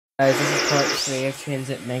Guys, this is part 3 of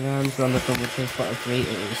trains at Mingarms. We're on the double trains part 3,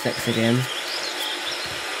 it was 6 again.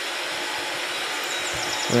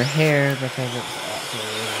 We're here because it's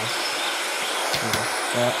actually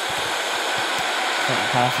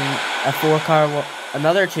passing a 4-car,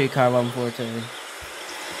 another 2-car 142.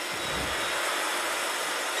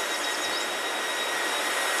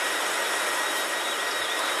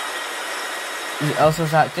 Also,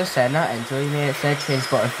 Zach, just saying that intro you made, it said train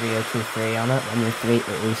spotter 3023 on it, and we're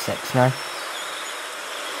 3006 now.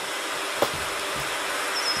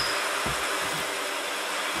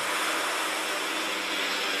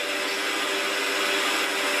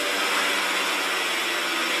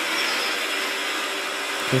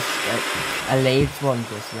 Just like a Leeds one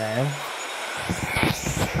just there.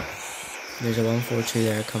 There's a 142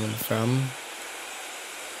 there coming from.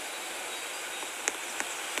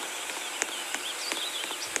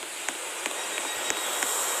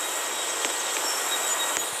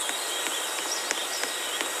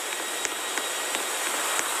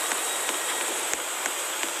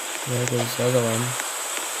 There goes the other one.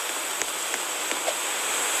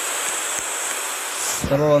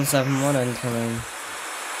 1171 incoming.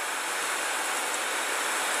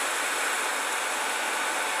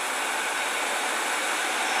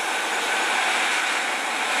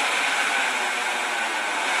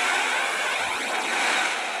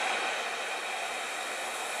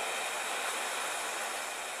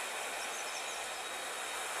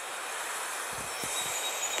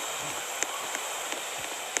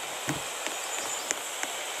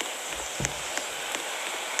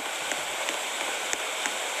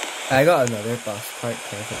 I got another bus parked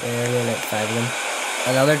perfectly earlier, like 5 of them.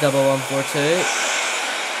 Another 1142.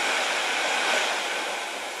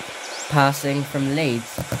 Passing from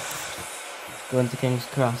Leeds. Going to King's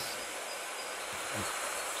Cross.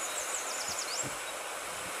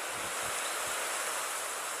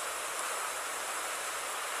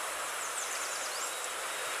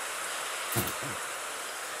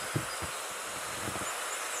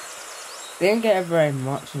 Didn't get very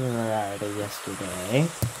much of a variety yesterday,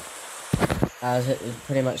 as it was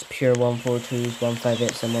pretty much pure 142s,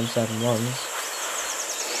 158s and 171s.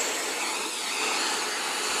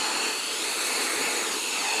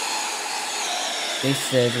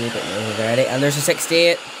 This is a little bit more of a variety, and there's a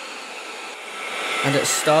 68, and it's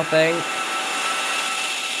stopping.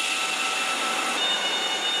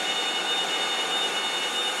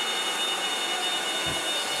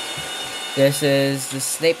 This is the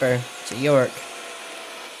sleeper to York.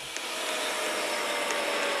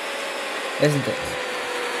 Isn't it?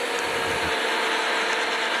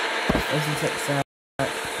 Isn't it, Zach?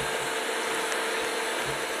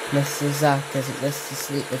 Mr. Zach, isn't this the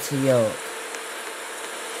sleeper to York?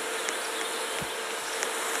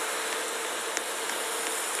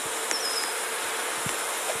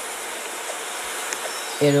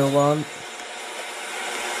 One.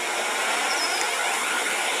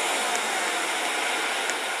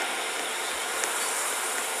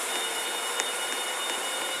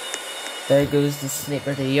 There goes the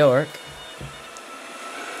sleeper to York.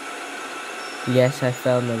 Yes, I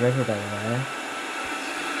fell in the river by the way.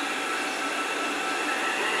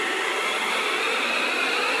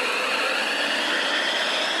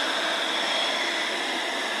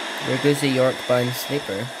 There goes the York bound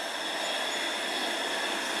sleeper.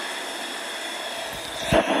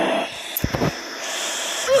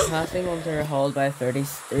 Passing ones are hauled by 30.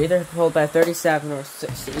 They're either hauled by 37 or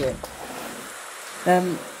 68.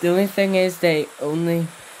 The only thing is they only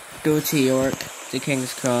go to York, to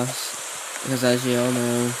King's Cross, because as you all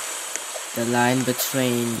know, the line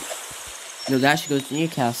between, no, that actually goes to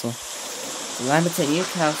Newcastle. The line between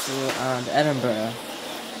Newcastle and Edinburgh,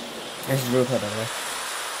 this is road by the way,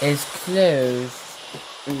 is closed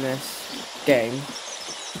in this game.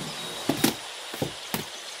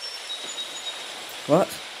 What?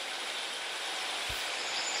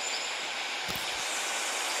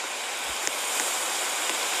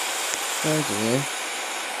 Oh dear.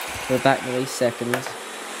 We're back in a second. The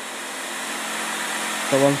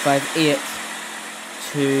 158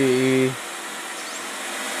 to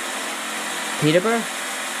Peterborough?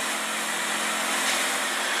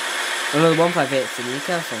 Oh no, the 158 to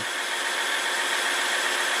Newcastle.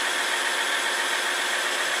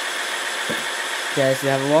 Okay, so we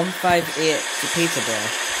have a 158 to Peterborough.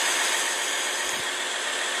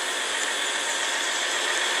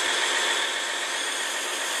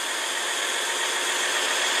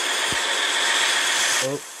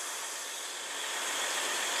 Oh.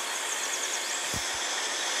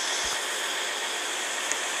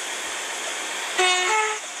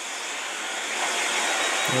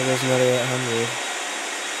 There goes another 800.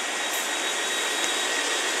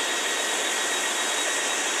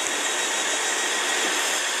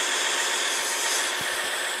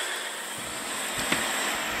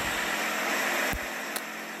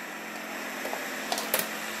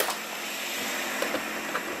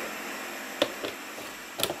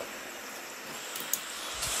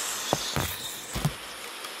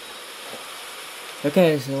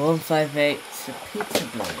 Okay, so 158 to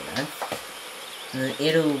Peterborough. And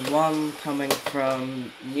 801 coming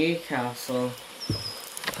from Newcastle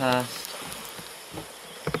past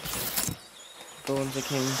going to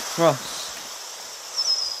King's Cross.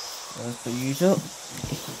 As per usual.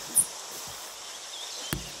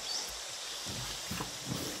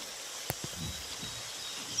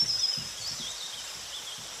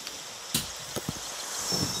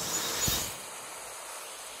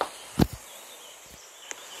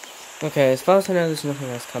 Okay, as far as I know, there's nothing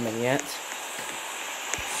else coming yet.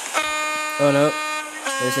 Oh no,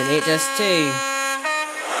 there's an HST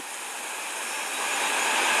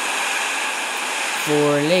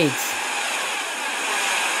for Leeds.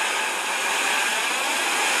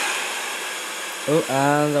 Oh,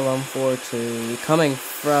 and the 142 coming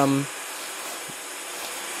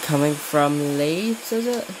from Leeds, is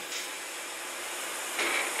it?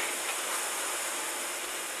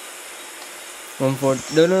 No,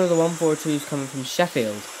 the 142 is coming from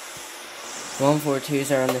Sheffield. The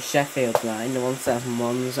 142s are on the Sheffield line, the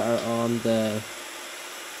 171s are on the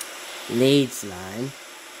Leeds line,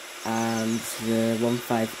 and the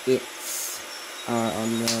 158s are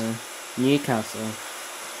on the Newcastle.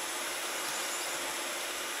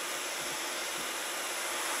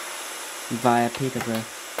 Via Peterborough.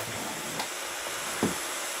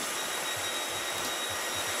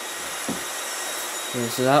 Yeah,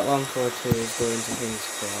 so that 142 is going to King's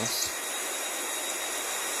Cross.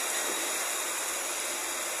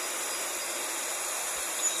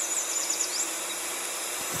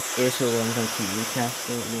 Here's one going to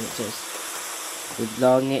Newcastle, and it's just the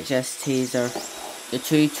long HSTs are the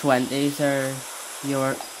 220s are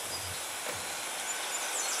York.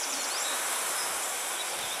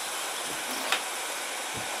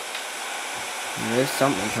 And there's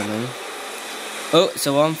something coming. Oh,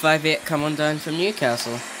 so 158 coming down from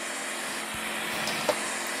Newcastle.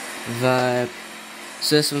 So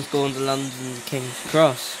this one's going to London to King's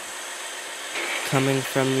Cross. Coming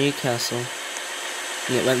from Newcastle.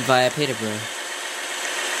 And it went via Peterborough.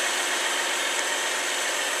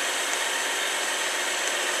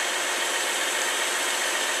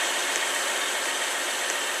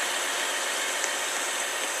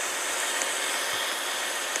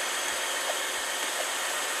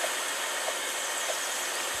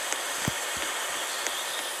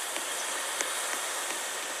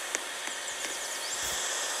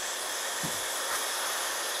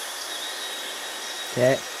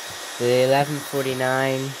 Okay, the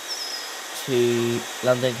 1149 to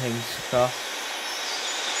London King's Cross.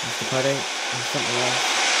 Mr. Putty, and something else.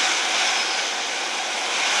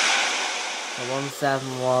 The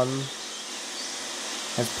 171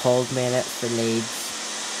 has pulled me in it for Leeds.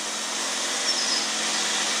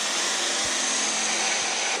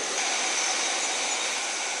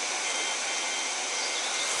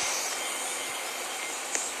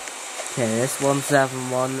 Okay, this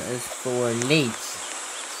 171 is for Leeds.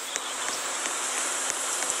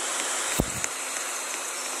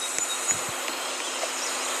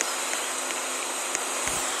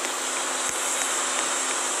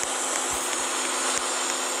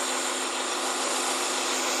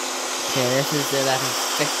 Okay, this is the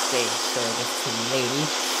 1150 service to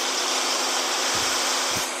Leeds.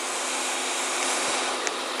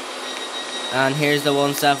 And here's the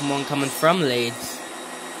 171 coming from Leeds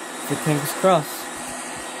to King's Cross.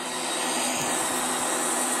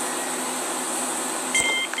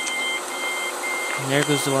 And there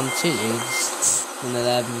goes the one to Leeds. And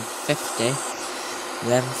 1150.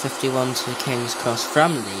 1151 to King's Cross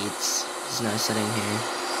from Leeds is now sitting here,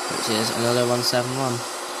 which is another 171.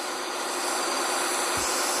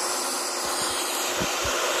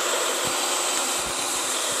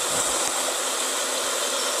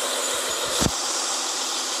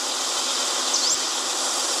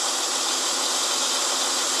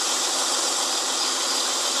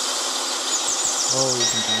 Oh, you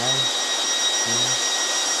can buy. Yeah.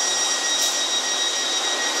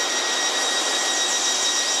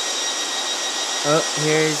 Oh,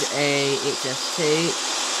 here's a HST.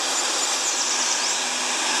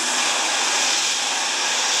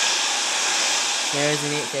 There's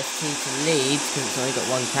an HST to Leeds because it's only got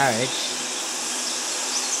one carriage.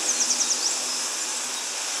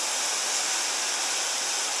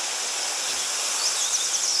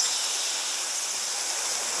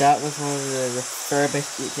 That was one of the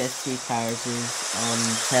refurbished HST carriages on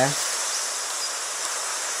test.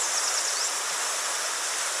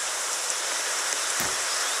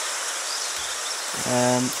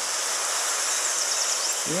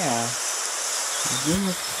 Yeah. Game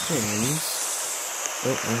of Things. Oh,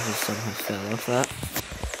 I just somehow fell off that.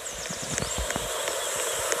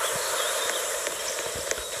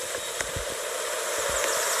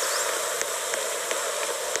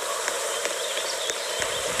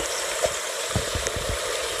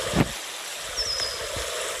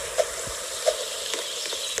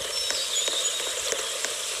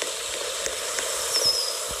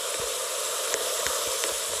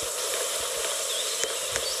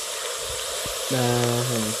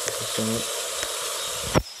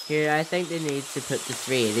 Here, I think they need to put the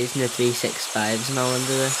 380s and the 365s and all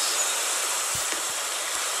into this.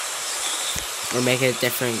 Or make it a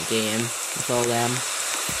different game with all them.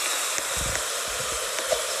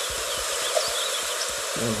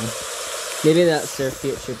 Maybe that's their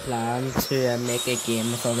future plan, to make a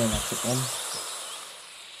game with all the electric ones.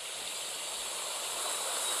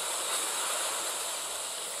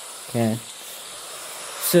 Okay.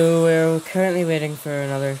 So we're currently waiting for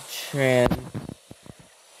another train.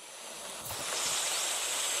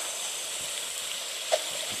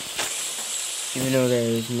 Even though there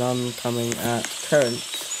is none coming at current.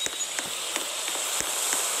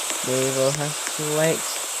 We will have to wait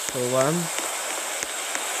for one.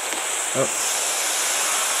 Oh.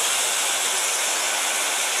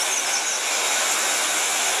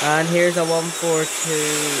 And here's a 142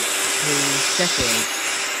 to Sheffield.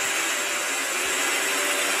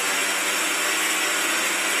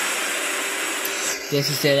 This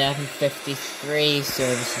is the 11:53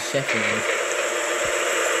 service to Sheffield.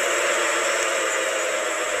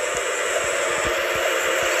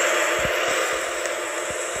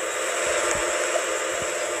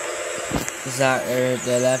 Is that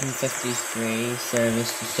the 11:53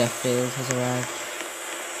 service to Sheffield has arrived?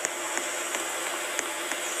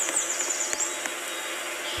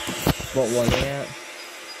 What one are you at?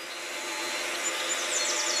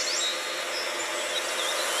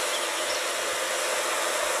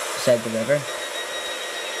 Said the river.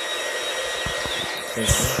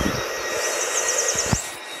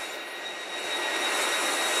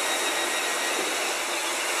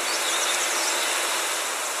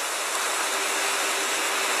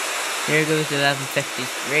 Here goes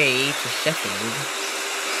 11:53 to Sheffield.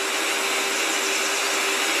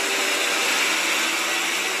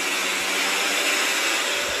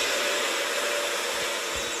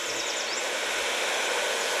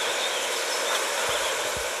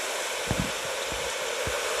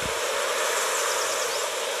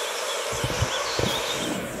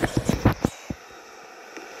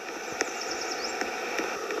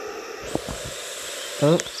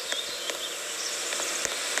 Oh.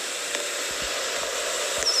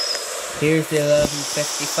 Here's the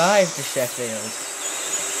 11:55 to Sheffield.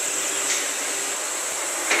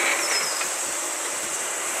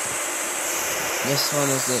 This one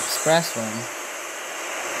is the express one.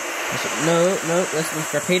 No, this one's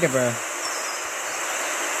for Peterborough.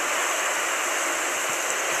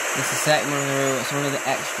 This is the second one in a row. It's one of the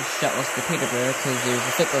extra shuttles to Peterborough because there's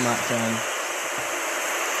a football match on.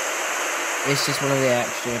 It's just one of the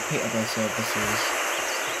extra Peterborough services.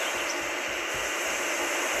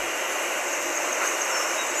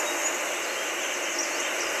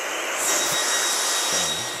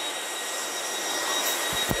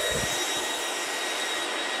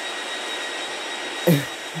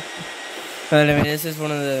 But I mean, this is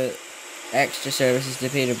one of the extra services to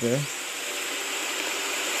Peterborough.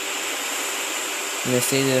 And they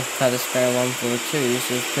see they've had a spare 142,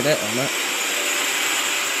 so they've put it on it.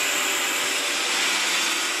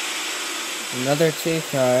 Another 2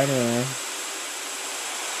 car anyway.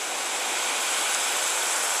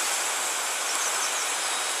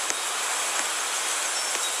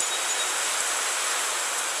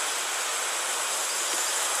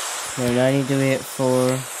 And I need to wait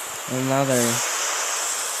for another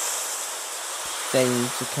thing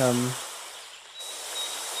to come.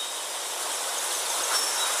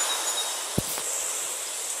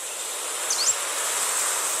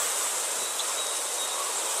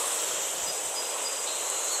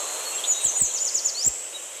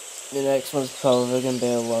 The next one's probably going to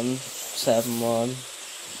be a 171.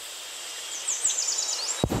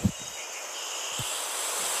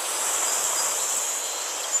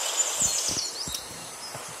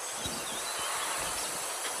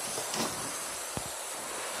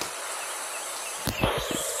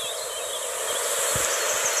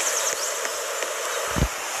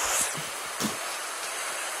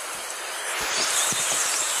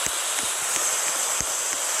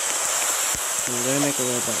 I'm going to make a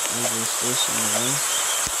way back into the station now.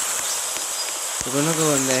 We're going to go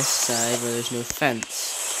on this side where there's no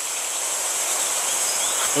fence.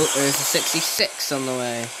 Oh, there's a 66 on the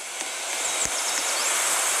way.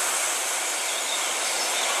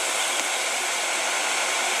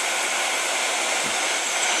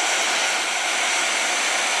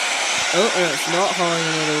 Oh, and it's not hauling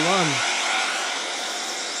another one.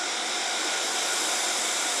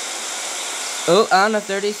 Oh, and a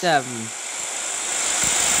 37.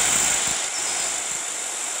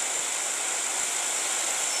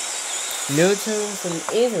 No tone from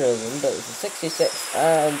either of them, but it's a 66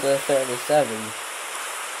 and a 37.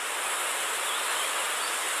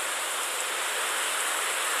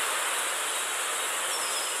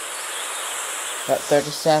 That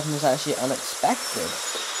 37 was actually unexpected.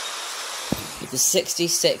 The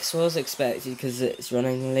 66 was expected because it's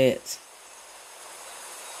running late.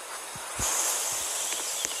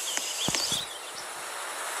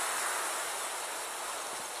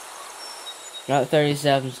 That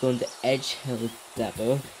 37 is going to Edgehill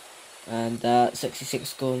Depot, and that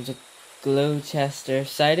 66 going to Gloucester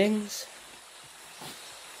Sidings.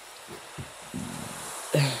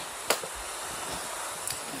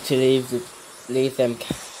 To leave them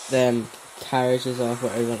carriages off,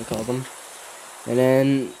 whatever you want to call them. And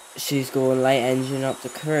then she's going light engine up to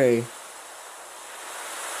Crewe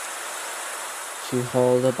to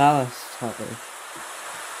haul the ballast hopper.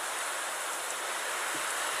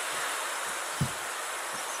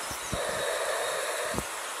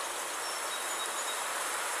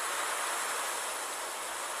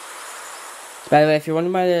 By the way, if you're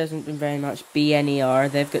wondering why there hasn't been very much BNER,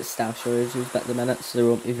 they've got staff shortages at the minute, so there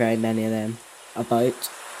won't be very many of them about.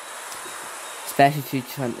 Especially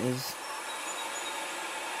 220s.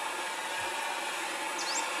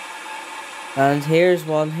 And here's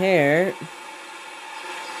one here.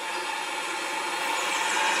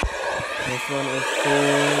 This one is for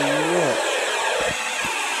York.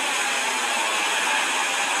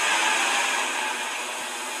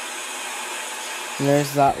 And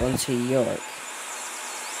there's that one to York.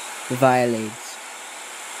 Via Leeds.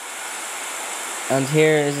 And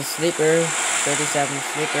here is a sleeper, 37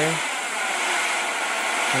 sleeper,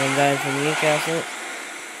 coming down from Newcastle.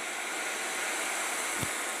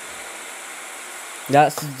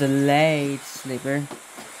 That's a delayed sleeper.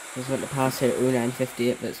 It's going to pass here at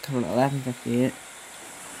 09:58, but it's coming at 11:58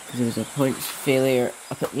 because there was a points failure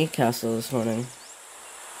up at Newcastle this morning.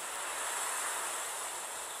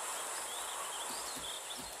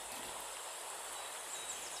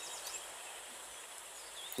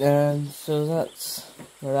 And so that's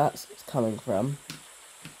where that's coming from.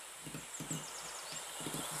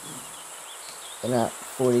 And at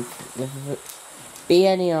 40,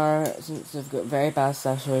 BNER, since they've got very bad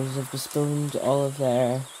staff shortages, have postponed all of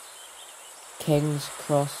their King's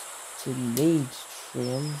Cross to Leeds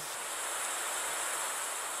trains.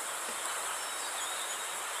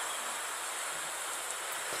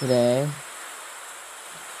 Today.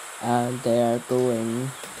 And they are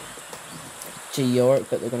going to York,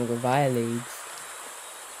 but they're going to go via Leeds.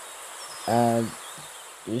 And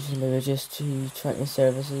usually just 220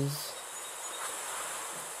 services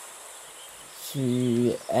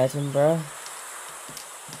to Edinburgh.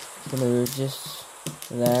 It's going to be reduced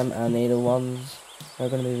for them, and the other ones are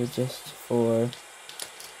going to be reduced for.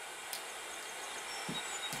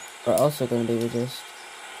 Are also going to be reduced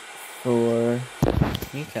for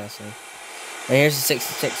Newcastle. And here's the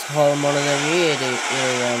 66 Hall, one of their new 80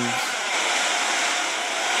 ones.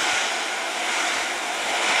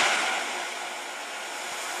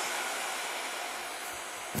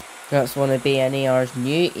 That's one of BNER's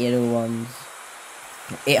new 801s.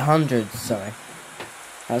 800s, sorry.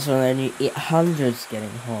 That's one of their new 800s getting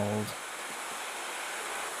hauled.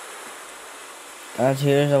 And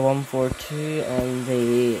here's a 142 on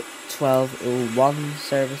the 1201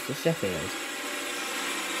 service to Sheffield.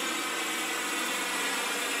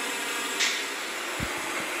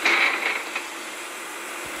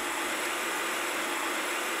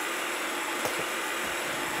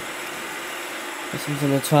 This one's on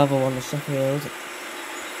the 1201 to Sheffield.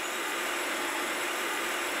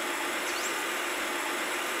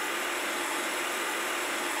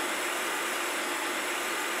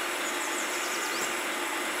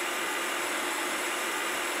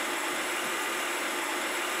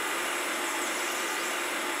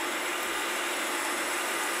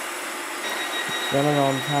 Running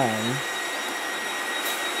on time.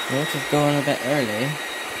 Which is going a bit early.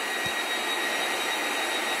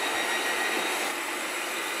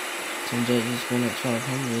 Some days is going at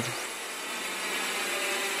 1200.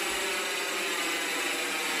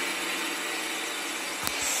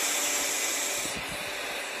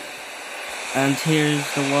 And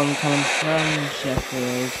here's the one coming from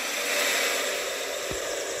Sheffield.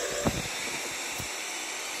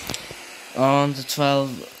 On the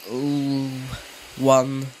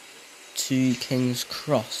 1201 to King's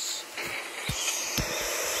Cross.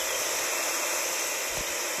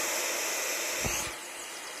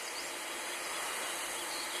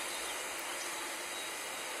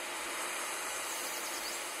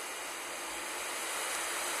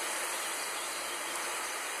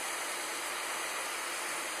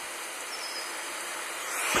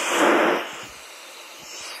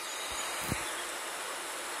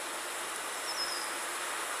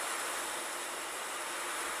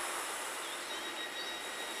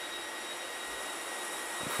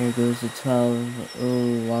 Here goes the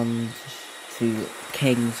 1201 to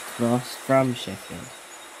King's Cross from Sheffield.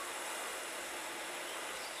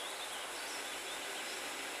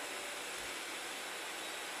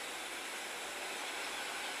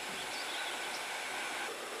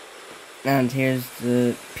 And here's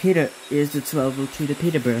the 1202 to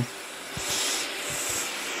Peterborough.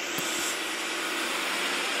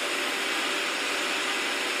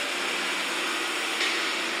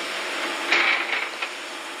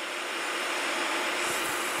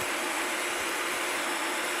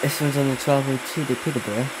 This one's on the 1202 to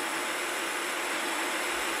Peterborough.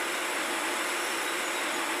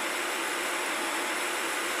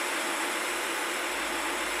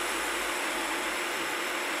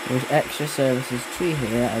 There's extra services to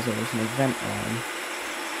here as it was an event line.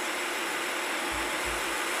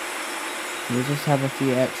 We just have a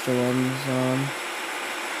few extra ones on.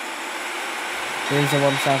 There's a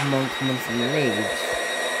 171 coming from Leeds.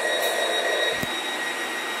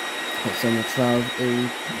 It's on the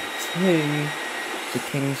 1202 to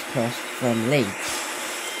King's Cross from Leeds.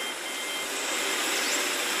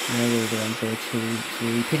 And then we're the 142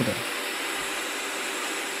 to Peterborough.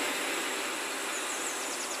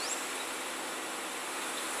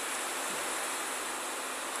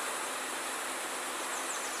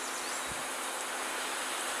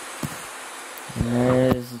 And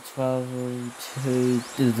there's the 1202,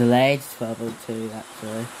 the delayed 1202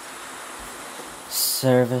 actually.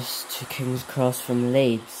 Service to King's Cross from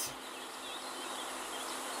Leeds.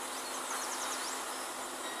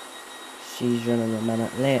 She's running a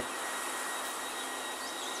minute late.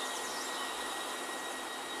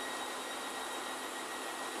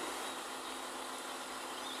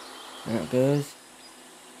 There it goes.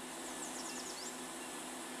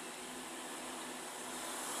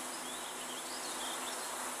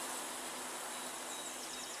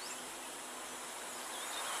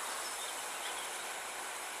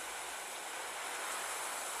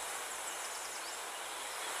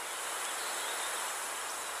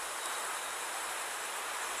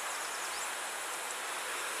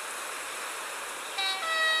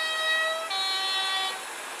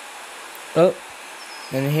 Oh,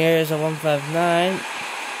 and here's a 159.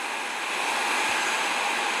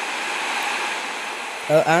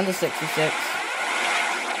 Oh, and a 66.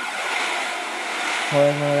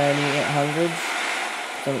 Pouring around the 800s.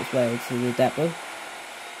 It's on its way to the depot.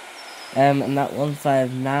 And that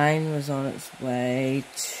 159 was on its way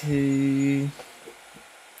to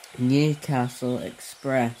Newcastle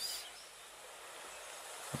Express.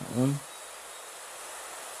 That one.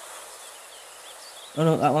 Oh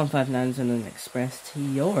no, that 159 is on an express to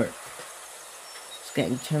York. It's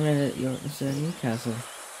getting terminated at York instead of Newcastle.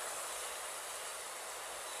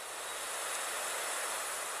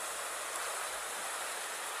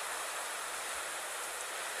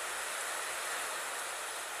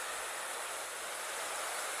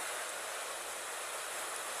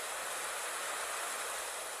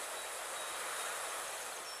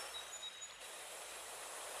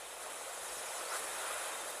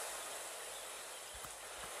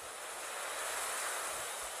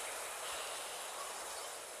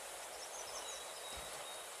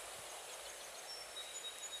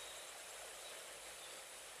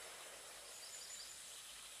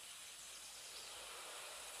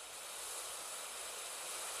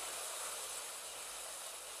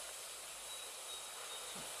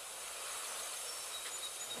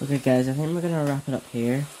 Okay guys, I think we're going to wrap it up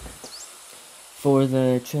here for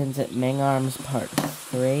the Transit Mingarms Part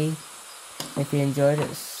 3. If you enjoyed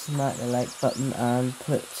it, smack the like button and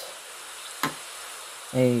put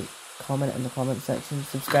a comment in the comment section.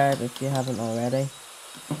 Subscribe if you haven't already.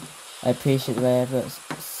 I appreciate the way I've got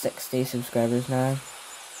 60 subscribers now.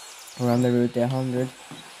 We're on the road to 100.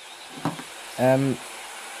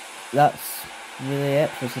 That's really it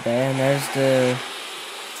for today, and there's the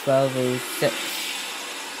 1206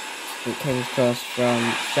 to King's Cross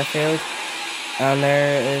from Sheffield, and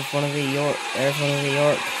there's one of the York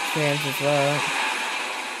trains as well.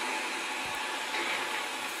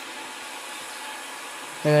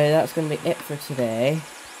 Anyway, that's going to be it for today.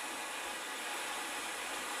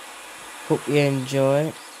 Hope you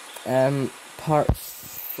enjoy. Part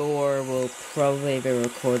 4 will probably be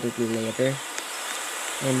recorded later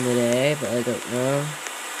in the day, but I don't know.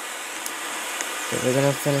 But we're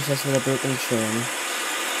going to finish this with a broken train.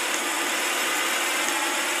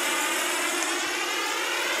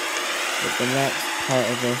 But the next part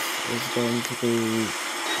of this is going to be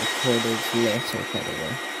recorded later,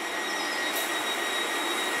 probably.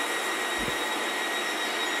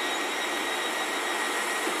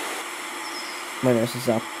 When this is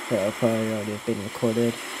up, it'll probably already have been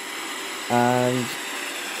recorded. And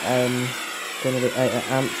I'm going to be out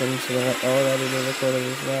at Antrim, so they'll already be recorded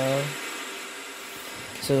as well.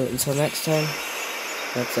 So until next time,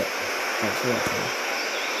 that's it. Thanks for watching.